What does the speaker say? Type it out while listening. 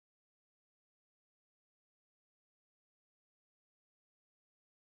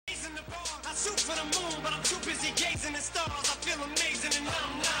I shoot for the moon, but I'm too busy gazing at stars. I feel amazing and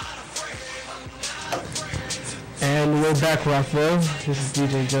I'm not afraid. And we're back, Rockville. This is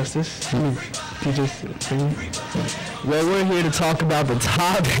DJ Justus. DJ Supreme. Well, we're here to talk about the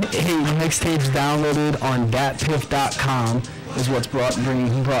top 8 mixtapes downloaded on datpiff.com is what's brought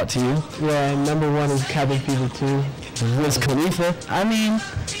to you. Yeah, and number 1 is Cabin Fever 2. Wiz Khalifa. I mean,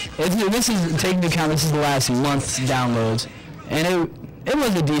 this is taking into account this is the last month's downloads, and it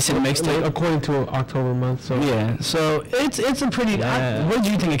was a decent mixtape according to October month. So yeah, so it's a pretty. Yeah. What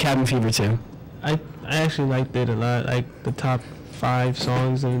did you think of Cabin Fever 2? I actually liked it a lot. Like the top 5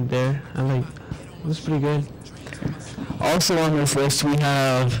 songs in there, it was pretty good. Also on this list we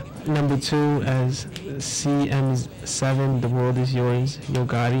have number 2 as CM7, The World Is Yours, Yo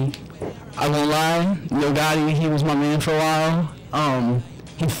Gotti. I won't lie, Yo Gotti, he was my man for a while.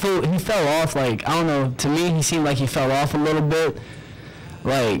 He fell off, I don't know, to me he seemed like he fell off a little bit.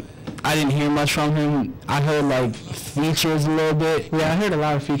 I didn't hear much from him. I heard features a little bit. Yeah, I heard a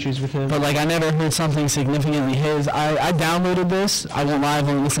lot of features with him. But I never heard something significantly his. I downloaded this. I went live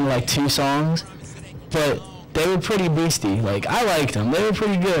and listened to 2 songs. But they were pretty beastie. I liked them. They were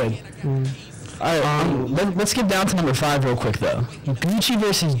pretty good. Alright, let's get down to number 5 real quick though. Gucci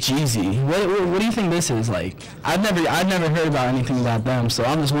versus Jeezy. What do you think this is? I've never heard about anything about them, so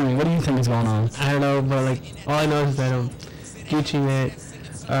I'm just wondering, what do you think is going on? I don't know, but all I know is that Gucci Mane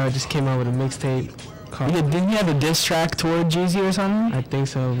just came out with a mixtape called... Yeah, didn't he have a diss track toward Jeezy or something? I think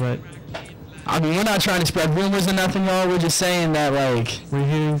so, but... I mean, we're not trying to spread rumors or nothing, y'all. We're just saying that, we're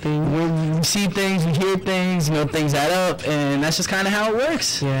hearing things. We see things, we hear things, things add up, and that's just kind of how it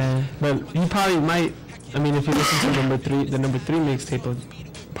works. Yeah, but you probably might... I mean, if you listen to the number 3 mixtape of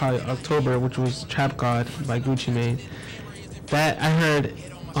probably October, which was Trap God by Gucci Mane, that I heard,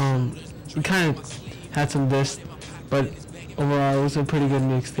 it kind of had some diss, but... overall, it was a pretty good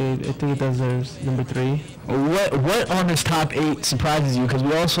mixtape. I think it deserves number 3. What on this top 8 surprises you? Because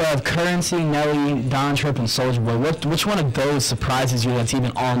we also have Currency, Nelly, Don Trip, and Soulja Boy. Which one of those surprises you that's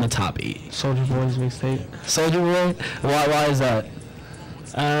even on the top 8? Soulja Boy's mixtape. Soulja Boy? Why is that?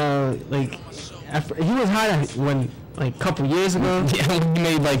 He was hot when a couple years ago. Yeah, when he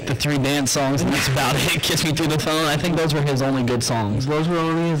made the 3 dance songs and that's about it. Kiss Me Through the Phone. I think those were his only good songs. Those were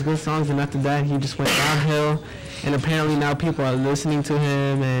only his good songs, and after that he just went downhill. And apparently now people are listening to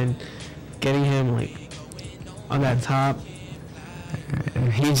him and getting him on that top.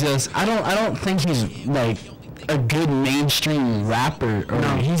 He just I don't think he's a good mainstream rapper.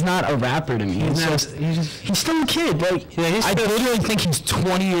 No, he's not a rapper to me. He's still a kid. I literally think he's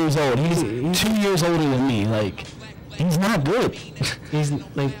 20 years old. He's 2 years older than me. He's not good. He's him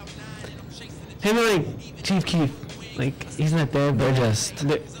and Chief Keef. He's not there. They're just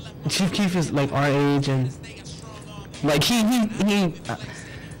Chief Keef is our age and. I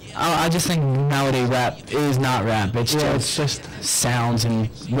just think nowadays rap is not rap. It's just sounds and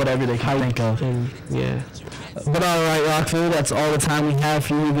whatever they can think of. Yeah. But all right, Rockville, that's all the time we have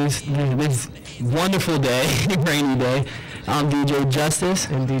for you this wonderful day, rainy day. I'm DJ Justus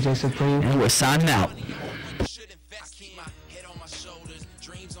and DJ Supreme, and we're signing out.